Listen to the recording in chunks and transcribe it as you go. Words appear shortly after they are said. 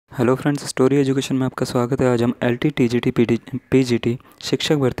Hello friends, story education में आपका स्वागत है। आज हम TGT PGT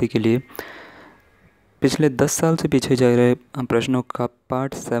शिक्षक भर्ती के लिए पिछले 10 साल से पीछे जा रहे प्रश्नों का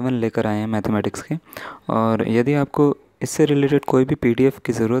पार्ट 7 लेकर आए हैं मैथमेटिक्स के। और यदि आपको इससे रिलेटेड कोई भी PDF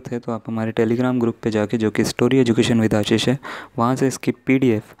की ज़रूरत है तो आप हमारे टेलीग्राम ग्रुप पे जाके, जो कि स्टोरी एजुकेशन विद आशीष है, वहाँ से इसकी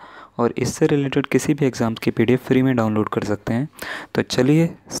PDF और इससे रिलेटेड किसी भी एग्ज़ाम की PDF फ्री में डाउनलोड कर सकते हैं। तो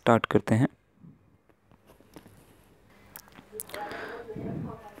चलिए स्टार्ट करते हैं।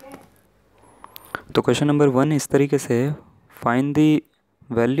 तो क्वेश्चन नंबर 1 इस तरीके से है, find the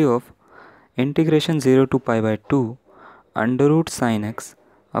value of integration 0 to π/2 under root sine x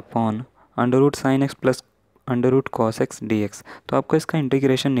upon under root sine x plus under root cos x dx। तो आपको इसका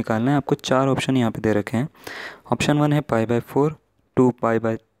इंटीग्रेशन निकालना है। आपको 4 ऑप्शन यहाँ पे दे रखे हैं। ऑप्शन 1 है π/4, 2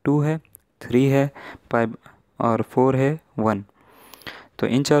 π/2 है, 3 है पाई और 4 है 1। तो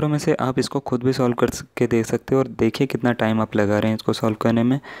इन चारों में से आप इसको खुद भी सॉल्व करके देख सकते हो और देखिए कितना टाइम आप लगा रहे हैं इसको सॉल्व करने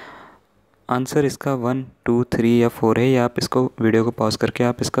में। आंसर इसका 1, 2, 3 या 4 है, या आप इसको वीडियो को पॉज करके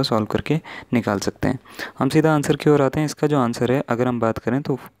आप इसका सॉल्व करके निकाल सकते हैं। हम सीधा आंसर की ओर आते हैं। इसका जो आंसर है, अगर हम बात करें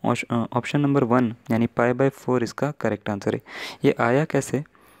तो ऑप्शन नंबर 1 यानी π/4 इसका करेक्ट आंसर है। ये आया कैसे,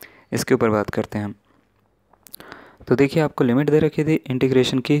 इसके ऊपर बात करते हैं हम। तो देखिए, आपको लिमिट दे रखी थी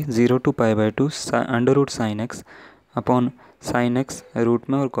इंटीग्रेशन की 0 to π/2 under root sine x upon sine x root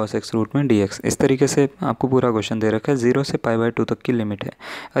में और कॉस एक्स रूट में dx। इस तरीके से आपको पूरा क्वेश्चन दे रखा है। 0 से π/2 तक की लिमिट है।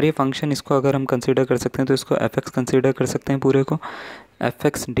 और ये फंक्शन, इसको अगर हम कंसीडर कर सकते हैं तो इसको fx कंसीडर कर सकते हैं, पूरे को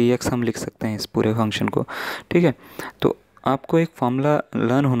fx dx हम लिख सकते हैं इस पूरे फंक्शन को। ठीक है, तो आपको एक फॉर्मूला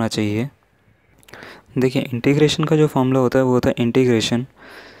लर्न होना चाहिए। देखिए, इंटीग्रेशन का जो फॉर्मूला होता है वो होता है integration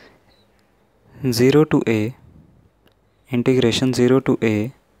 0 to a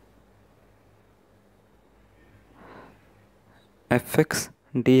fx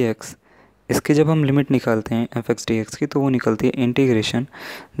dx। इसकी जब हम लिमिट निकालते हैं fx dx की, तो वो निकलती है integration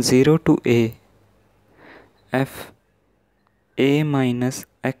 0 to a f a minus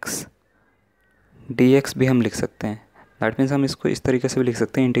x dx भी हम लिख सकते हैं। दैट मीन्स हम इसको इस तरीके से भी लिख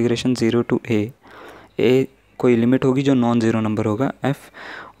सकते हैं, इंटीग्रेशन 0 to a कोई लिमिट होगी जो नॉन ज़ीरो नंबर होगा f,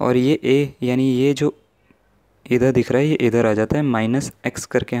 और ये a यानी ये जो इधर दिख रहा है ये इधर आ जाता है, माइनस एक्स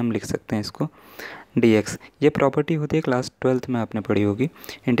करके हम लिख सकते हैं इसको dx। ये प्रॉपर्टी होती है, क्लास 12th में आपने पढ़ी होगी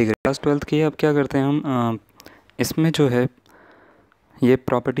इंटीग्रेशन। क्लास 12th की अब क्या करते हैं हम, इसमें जो है ये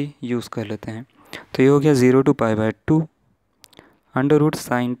प्रॉपर्टी यूज़ कर लेते हैं। तो ये हो गया 0 to π/2 under root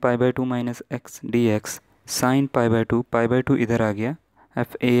sine π/2 minus x dx। Sign π/2 इधर आ गया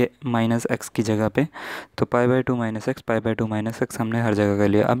एफ ए माइनस एक्स की जगह पे, तो π/2 माइनस एक्स हमने हर जगह कर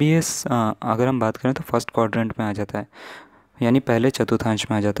लिया। अभी ये अगर हम बात करें तो फर्स्ट क्वाड्रेंट में आ जाता है, यानी पहले चतुर्थांश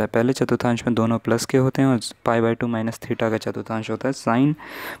में आ जाता है। पहले चतुर्थांश में दोनों प्लस के होते हैं और π/2 माइनस थीटा का चतुर्थांश होता है। साइन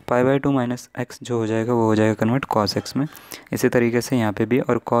π/2 माइनस एक्स जो हो जाएगा वो हो जाएगा कन्वर्ट कॉस एक्स में। इसी तरीके से यहाँ पे भी,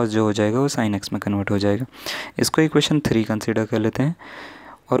 और कॉस जो हो जाएगा वो साइन एक्स में कन्वर्ट हो जाएगा। इसको इक्वेशन 3 कंसीडर कर लेते हैं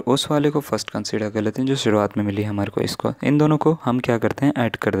और उस वाले को फर्स्ट कंसीडर कर लेते हैं जो शुरुआत में मिली हमारे को। इसको, इन दोनों को हम क्या करते हैं,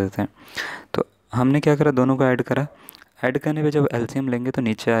 ऐड कर देते हैं। तो हमने क्या करा, दोनों को ऐड करा। ऐड करने पे जब एलसीएम लेंगे तो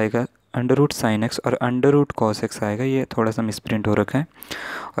नीचे आएगा अंडर रूट साइन एक्स और अंडर रूट कॉस एक्स आएगा। ये थोड़ा सा मिसप्रिंट हो रखा है,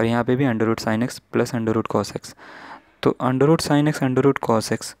 और यहाँ पे भी under root sine x plus under root cos x. तो under root sine x under root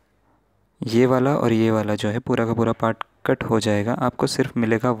cos x, ये वाला और ये वाला जो है पूरा का पूरा पार्ट कट हो जाएगा। आपको सिर्फ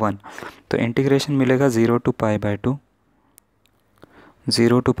मिलेगा 1। तो इंटीग्रेशन मिलेगा 0 to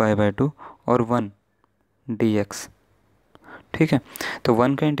π/2 और 1 dx। ठीक है, तो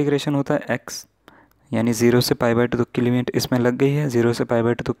 1 का इंटीग्रेशन होता है x, यानी 0 से π/2 तक की लिमिट इसमें लग गई है। 0 से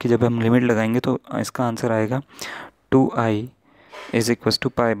π/2 तक की जब हम लिमिट लगाएंगे तो इसका आंसर आएगा 2i इज इक्वल टू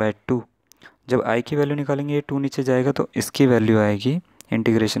π/2। जब i की वैल्यू निकालेंगे, ये 2 नीचे जाएगा तो इसकी वैल्यू आएगी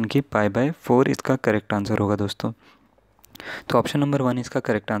इंटीग्रेशन की π/4। इसका करेक्ट आंसर होगा दोस्तों। तो ऑप्शन नंबर 1 इसका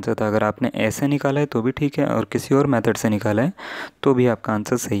करेक्ट आंसर था। अगर आपने ऐसे निकाला है तो भी ठीक है, और किसी और मेथड से निकाला है तो भी आपका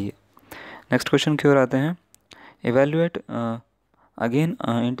आंसर सही है। नेक्स्ट क्वेश्चन की ओर आते हैं। इवेल्युएट, अगेन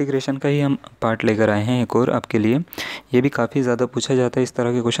इंटीग्रेशन का ही हम पार्ट लेकर आए हैं एक और आपके लिए। ये भी काफ़ी ज़्यादा पूछा जाता है इस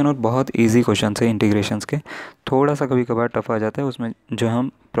तरह के क्वेश्चन, और बहुत इजी क्वेश्चन है इंटीग्रेशंस के। थोड़ा सा कभी कभार टफ आ जाता है, उसमें जो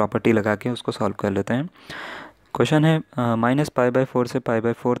हम प्रॉपर्टी लगा के उसको सॉल्व कर लेते हैं। क्वेश्चन है -π/4 से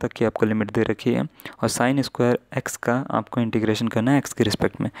π/4 तक की आपको लिमिट दे रखी है, और साइन स्क्वायर एक्स का आपको इंटीग्रेशन करना है एक्स के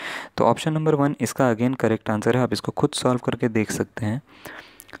रिस्पेक्ट में। तो ऑप्शन नंबर 1 इसका अगेन करेक्ट आंसर है। आप इसको खुद सॉल्व करके देख सकते हैं।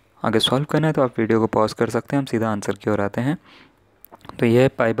 अगर सॉल्व करना है तो आप वीडियो को पॉज कर सकते हैं। हम सीधा आंसर की ओर आते हैं। तो यह है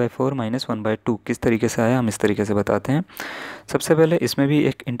π/4 माइनस 1/2 किस तरीके से आया, हम इस तरीके से बताते हैं। सबसे पहले इसमें भी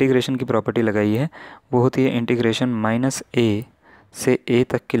एक इंटीग्रेशन की प्रॉपर्टी लगाई है, वो होती है इंटीग्रेशन -a से a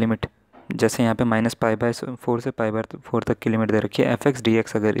तक की लिमिट। जैसे यहाँ पे -π/4 से π/4 तक की लिमिट दे रखी है। fx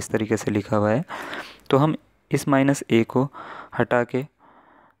dx अगर इस तरीके से लिखा हुआ है तो हम इस -a को हटा के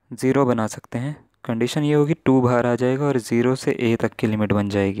ज़ीरो बना सकते हैं। कंडीशन ये होगी 2 बाहर आ जाएगा और 0 से a तक की लिमिट बन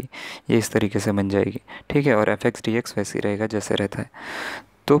जाएगी, ये इस तरीके से बन जाएगी, ठीक है। और एफ एक्स डी एक्स वैसे ही रहेगा जैसे रहता है।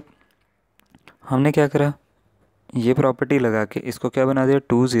 तो हमने क्या करा, ये प्रॉपर्टी लगा के इसको क्या बना दिया,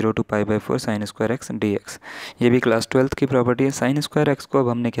 2 0 to π/4 sine square x D x. ये भी क्लास 12th की प्रॉपर्टी है। साइन स्क्वायर एक्स को अब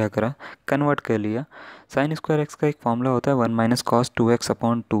हमने क्या करा, कन्वर्ट कर लिया। साइन स्क्वायर एक्स का एक फॉर्मूला होता है 1 माइनस कॉस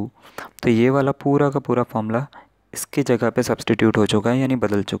 2x/2। तो ये वाला पूरा का पूरा फॉर्मूला इसकी जगह पे सब्सटीट्यूट हो चुका है, यानी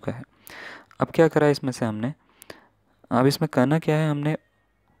बदल चुका है। अब क्या करा इसमें से हमने, अब इसमें करना क्या है, हमने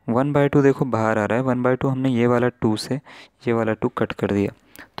 1/2 देखो बाहर आ रहा है, 1/2 हमने ये वाला 2 से ये वाला 2 कट कर दिया,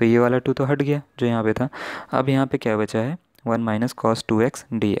 तो ये वाला 2 तो हट गया जो यहाँ पे था। अब यहाँ पे क्या बचा है, 1 minus cos 2x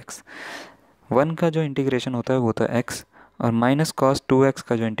D x. 1 का जो इंटीग्रेशन होता है वो होता है x, और माइनस कॉस 2x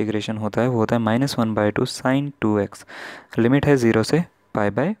का जो इंटीग्रेशन होता है वो होता है -1/2 साइन 2x। लिमिट है 0 से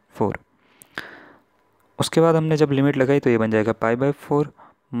π/4। उसके बाद हमने जब लिमिट लगाई तो ये बन जाएगा π/4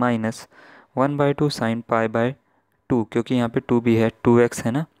 माइनस 1/2 साइन π/2, क्योंकि यहाँ पे 2 भी है, 2x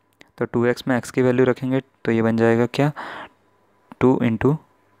है ना, तो 2x में x की वैल्यू रखेंगे तो ये बन जाएगा क्या, 2 इंटू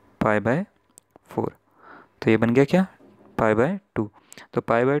π/4। तो ये बन गया क्या, π/2। तो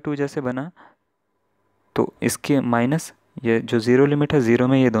π/2 जैसे बना तो इसके माइनस ये जो ज़ीरो लिमिट है, ज़ीरो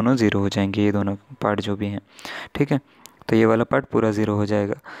में ये दोनों ज़ीरो हो जाएंगे, ये दोनों पार्ट जो भी हैं, ठीक है। तो ये वाला पार्ट पूरा ज़ीरो हो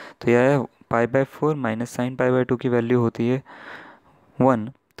जाएगा। तो यह है π/4 माइनस साइन π/2 की वैल्यू होती है 1,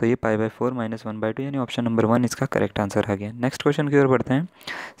 तो ये π/4 माइनस 1/2, यानी ऑप्शन नंबर 1 इसका करेक्ट आंसर आ गया। नेक्स्ट क्वेश्चन की ओर बढ़ते हैं।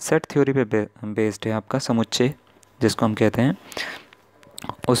 सेट थ्योरी पे बेस्ड है आपका समुच्चय जिसको हम कहते हैं,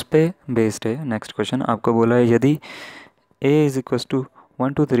 उस पे बेस्ड है। नेक्स्ट क्वेश्चन आपको बोला है यदि a is equals to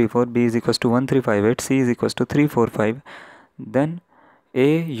 1 2 3 4, b is equals to 1 3 5 8, c is equals to 3 4 5, then a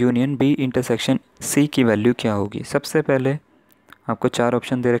union b intersection c की वैल्यू क्या होगी। सबसे पहले आपको 4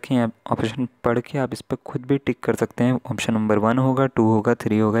 ऑप्शन दे रखे हैं, ऑप्शन पढ़ के आप इस पर खुद भी टिक कर सकते हैं। ऑप्शन नंबर 1 होगा, 2 होगा,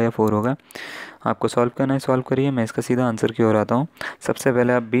 3 होगा या 4 होगा। आपको सॉल्व करना है, सॉल्व करिए। मैं इसका सीधा आंसर की ओर आता हूँ। सबसे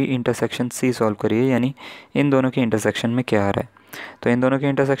पहले आप b इंटरसेक्शन c सॉल्व करिए, यानी इन दोनों के इंटरसेक्शन में क्या आ रहा है। तो इन दोनों के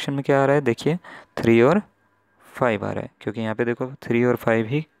इंटरसेक्शन में क्या आ रहा है, देखिए 3 और 5 आ रहा है, क्योंकि यहाँ पे देखो 3 और 5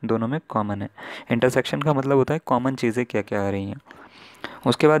 ही दोनों में कॉमन है। इंटरसेक्शन का मतलब होता है कॉमन चीज़ें क्या क्या आ रही हैं।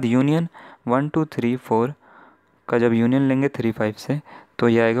 उसके बाद यूनियन 1 2 3 4 का जब यूनियन लेंगे 3 5 से, तो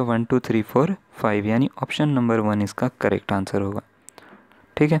ये आएगा 1 2 3 4 5, यानी ऑप्शन नंबर 1 इसका करेक्ट आंसर होगा,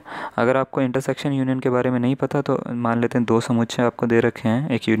 ठीक है। अगर आपको इंटरसेक्शन यूनियन के बारे में नहीं पता तो मान लेते हैं 2 समुच्चय आपको दे रखे हैं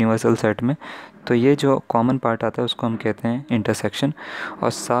एक यूनिवर्सल सेट में, तो ये जो कॉमन पार्ट आता है उसको हम कहते हैं इंटरसेक्शन।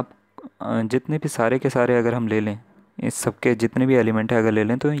 और जितने भी सारे के सारे अगर हम ले लें, इस सब के जितने भी एलिमेंट है अगर ले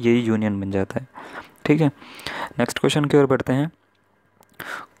लें तो यही यूनियन बन जाता है, ठीक है। नेक्स्ट क्वेश्चन की ओर बढ़ते हैं।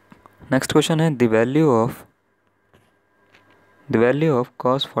 नेक्स्ट क्वेश्चन है the value of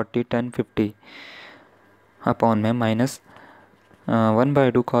cos 40 tan 50 upon में minus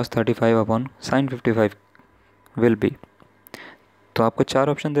 1/2 cos 35 upon sin 55 will be. तो आपको 4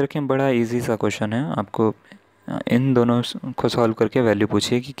 ऑप्शन दे रखे हैं। बड़ा इजी सा क्वेश्चन है। आपको इन दोनों को सॉल्व करके वैल्यू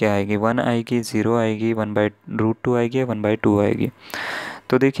पूछिए कि क्या आएगी, 1 आएगी, 0 आएगी, 1/√2 आएगी या 1/2 आएगी।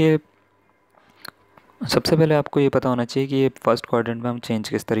 तो देखिए सबसे पहले आपको ये पता होना चाहिए कि ये फर्स्ट क्वाड्रेंट में हम चेंज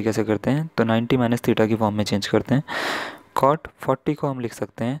किस तरीके से करते हैं। तो 90 माइनस थीटा की फॉर्म में चेंज करते हैं। cot 40 को हम लिख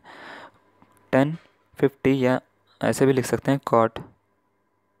सकते हैं tan 50, या ऐसे भी लिख सकते हैं cot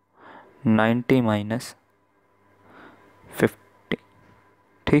 90 माइनस 50,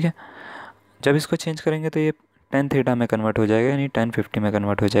 ठीक है। जब इसको चेंज करेंगे तो ये tan थीटा में कन्वर्ट हो जाएगा, यानी tan 50 में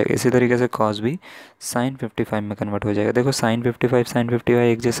कन्वर्ट हो जाएगा। इसी तरीके से cos भी sin 55 में कन्वर्ट हो जाएगा। देखो sin 55 sin 55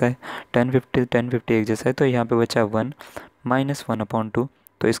 एक जैसा है, tan 50 एक जैसा है, तो यहाँ पे बचा 1 माइनस 1/2।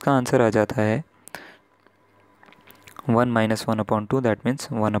 तो इसका आंसर आ जाता है 1 माइनस 1/2, दैट मीन्स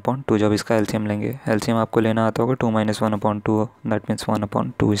 1/2। जब इसका एलसीएम लेंगे, एलसीएम आपको लेना आता होगा, 2 माइनस 1/2 दैट मीन्स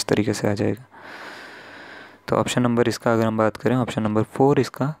 1/2, इस तरीके से आ जाएगा। तो ऑप्शन नंबर इसका अगर हम बात करें, ऑप्शन नंबर 4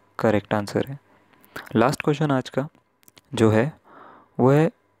 इसका करेक्ट आंसर है। लास्ट क्वेश्चन आज का जो है वो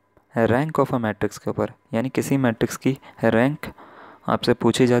है रैंक ऑफ अ मैट्रिक्स के ऊपर, यानी किसी मैट्रिक्स की रैंक आपसे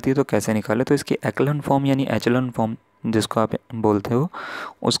पूछी जाती है तो कैसे निकाले। तो इसकी एक्लन फॉर्म यानी एचलन फॉर्म जिसको आप बोलते हो,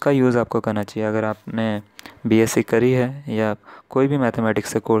 उसका यूज़ आपको करना चाहिए। अगर आपने बीएससी करी है या कोई भी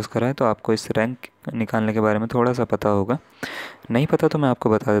मैथमेटिक्स से कोर्स करा है तो आपको इस रैंक निकालने के बारे में थोड़ा सा पता होगा। नहीं पता तो मैं आपको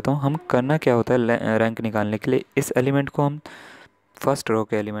बता देता हूँ। हम करना क्या होता है रैंक निकालने के लिए, इस एलिमेंट को हम फर्स्ट रो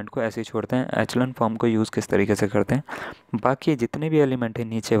के एलिमेंट को ऐसे ही छोड़ते हैं। एचलन फॉर्म को यूज़ किस तरीके से करते हैं, बाकी जितने भी एलिमेंट हैं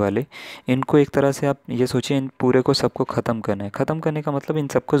नीचे वाले, इनको एक तरह से आप ये सोचिए इन पूरे को सबको ख़त्म करना है। ख़त्म करने का मतलब इन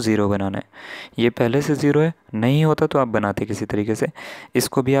सबको ज़ीरो बनाना है। ये पहले से ज़ीरो है, नहीं होता तो आप बनाते किसी तरीके से,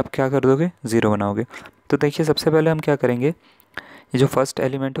 इसको भी आप क्या कर दोगे, ज़ीरो बनाओगे। तो देखिए सबसे पहले हम क्या करेंगे, ये जो फर्स्ट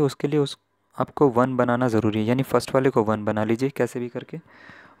एलिमेंट है उसके लिए आपको 1 बनाना ज़रूरी है, यानी फर्स्ट वाले को 1 बना लीजिए कैसे भी करके।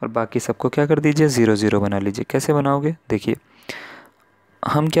 और बाकी सबको क्या कर दीजिए 0 0 बना लीजिए। कैसे बनाओगे देखिए,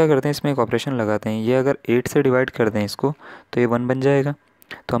 हम क्या करते हैं इसमें एक ऑपरेशन लगाते हैं, ये अगर 8 से डिवाइड कर दें इसको तो ये 1 बन जाएगा।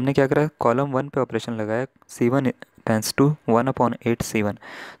 तो हमने क्या करा, कॉलम 1 पे ऑपरेशन लगाया, C1 टेंस टू 1/8 C1।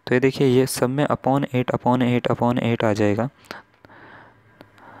 तो ये देखिए ये सब में अपॉन 8 आ जाएगा,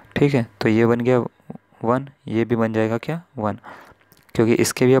 ठीक है। तो ये बन गया 1, ये भी बन जाएगा क्या 1, क्योंकि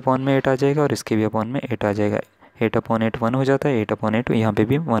इसके भी अपॉन में 8 आ जाएगा और इसके भी अपॉन में 8 आ जाएगा। 8/8 1 हो जाता है, 8/8 यहाँ पे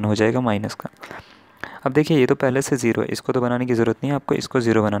भी 1 हो जाएगा माइनस का। अब देखिए ये तो पहले से 0 है, इसको तो बनाने की ज़रूरत नहीं है आपको, इसको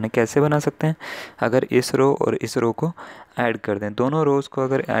 0 बनाना है। कैसे बना सकते हैं, अगर इस रो और इस रो को ऐड कर दें, दोनों रोज़ को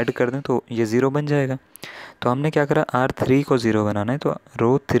अगर ऐड कर दें तो ये 0 बन जाएगा। तो हमने क्या करा, R3 को 0 बनाना है, तो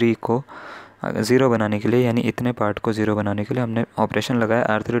रो 3 को 0 बनाने के लिए, यानी इतने पार्ट को 0 बनाने के लिए हमने ऑपरेशन लगाया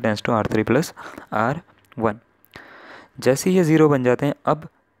R3 tense to R3 plus R1। जैसे ही ये 0 बन जाते हैं, अब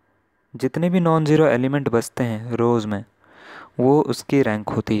जितने भी नॉन ज़ीरो एलिमेंट बचते हैं रोज़ में वो उसकी रैंक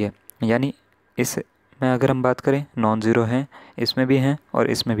होती है। यानी इस में अगर हम बात करें नॉन ज़ीरो हैं, इसमें भी हैं और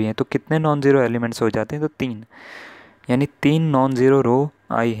इसमें भी हैं, तो कितने नॉन ज़ीरो एलिमेंट्स हो जाते हैं, तो 3, यानी 3 नॉन ज़ीरो रो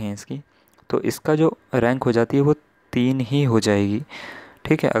आई हैं इसकी, तो इसका जो रैंक हो जाती है वो 3 ही हो जाएगी,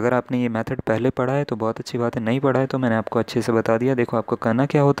 ठीक है। अगर आपने ये मेथड पहले पढ़ा है तो बहुत अच्छी बात है, नहीं पढ़ा है तो मैंने आपको अच्छे से बता दिया। देखो आपको करना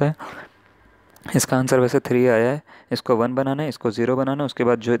क्या होता है, इसका आंसर वैसे 3 आया है, इसको 1 बनाना है, इसको 0 बनाना है, उसके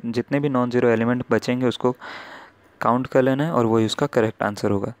बाद जो जितने भी नॉन ज़ीरो एलिमेंट बचेंगे उसको काउंट कर लेना है और वही उसका करेक्ट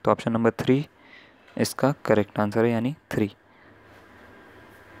आंसर होगा। तो ऑप्शन नंबर 3 इसका करेक्ट आंसर है, यानी 3।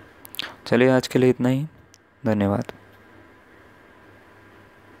 चलिए आज के लिए इतना ही, धन्यवाद।